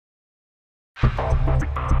Marcell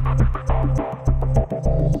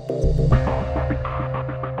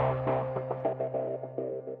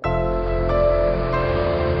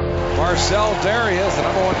Dareus, the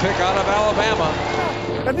 #1 pick out of Alabama.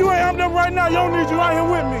 If you ain't amped up right now, you don't need you right here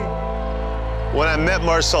with me. When I met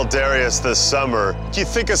Marcell Dareus this summer, you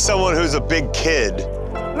think of someone who's a big kid.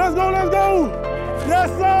 Let's go, let's go!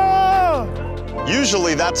 Yes, sir!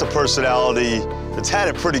 Usually that's a personality that's had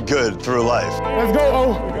it pretty good through life. Let's go,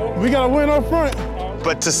 oh. We gotta win up front.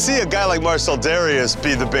 But to see a guy like Marcell Dareus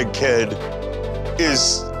be the big kid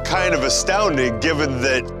is kind of astounding, given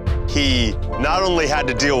that he not only had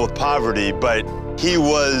to deal with poverty, but he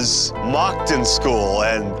was mocked in school,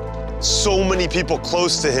 and so many people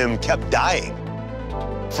close to him kept dying.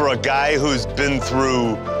 For a guy who's been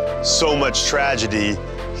through so much tragedy,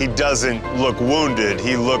 he doesn't look wounded.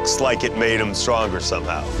 He looks like it made him stronger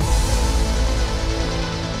somehow.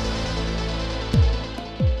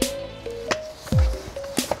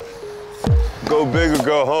 Go big or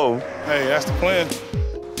go home. Hey, that's the plan.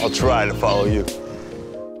 I'll try to follow you.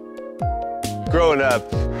 Growing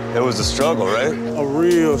up, it was a struggle, right? A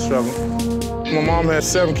real struggle. My mom had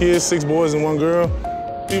 7 kids, 6 boys and 1 girl.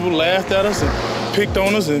 People laughed at us and picked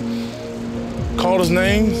on us and called us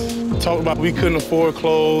names, talked about we couldn't afford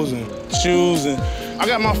clothes and shoes. And I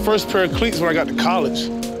got my first pair of cleats when I got to college.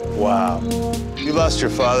 Wow. You lost your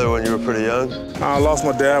father when you were pretty young? I lost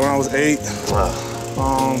my dad when I was 8. Wow.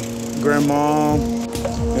 Grandmom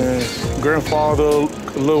and grandfather a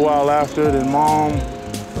little while after, then mom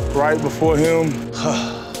right before him.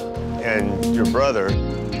 And your brother?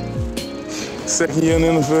 2nd year in the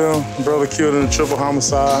NFL, brother killed in a triple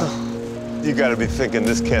homicide. You gotta be thinking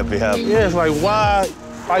this can't be happening. Yeah, it's like, why,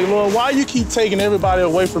 Lord, why you keep taking everybody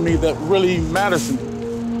away from me that really matters to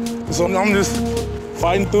me? So I'm just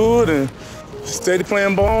fighting through it and steady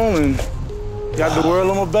playing ball and got the world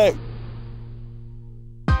on my back.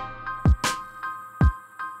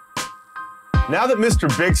 Now that Mr.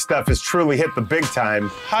 Big Stuff has truly hit the big time,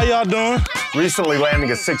 How y'all doing? recently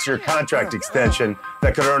landing a 6-year contract extension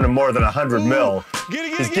that could earn him more than $100 million,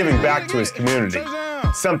 he's giving back to his community,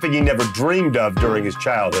 something he never dreamed of during his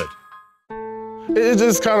childhood. It's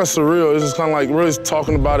just kind of surreal. It's just kind of like really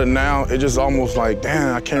talking about it now. It's just almost like,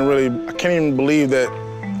 damn, I can't even believe that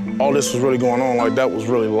all this was really going on. Like, that was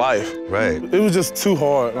really life. Right. It was just too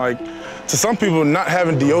hard. Like, to some people, not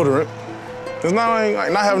having deodorant, it's not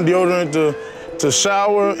like not having deodorant to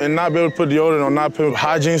shower and not be able to put deodorant or not put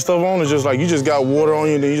hygiene stuff on. It's just like you just got water on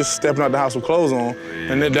you and then you just stepping out the house with clothes on.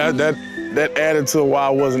 And that added to why I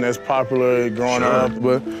wasn't as popular growing up.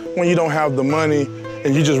 But when you don't have the money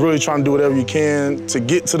and you're just really trying to do whatever you can to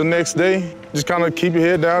get to the next day, just kind of keep your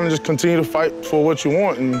head down and just continue to fight for what you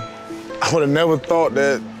want. And I would have never thought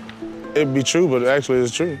that it'd be true, but actually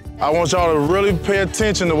it's true. I want y'all to really pay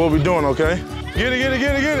attention to what we're doing, okay? Get it, get it,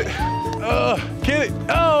 get it, get it. Get it.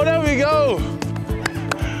 Oh, there we go.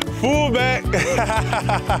 Full back.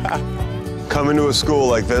 Coming to a school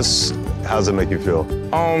like this, how's it make you feel?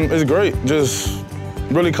 It's great. Just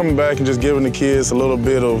really coming back and just giving the kids a little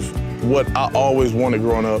bit of what I always wanted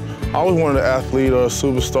growing up. I always wanted an athlete or a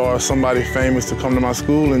superstar, somebody famous to come to my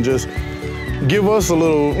school and just give us a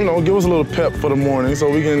little, give us a little pep for the morning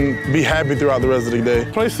so we can be happy throughout the rest of the day.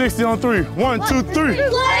 Play 60 on 3. 1, 2, 3.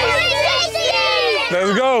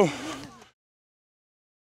 Let's go.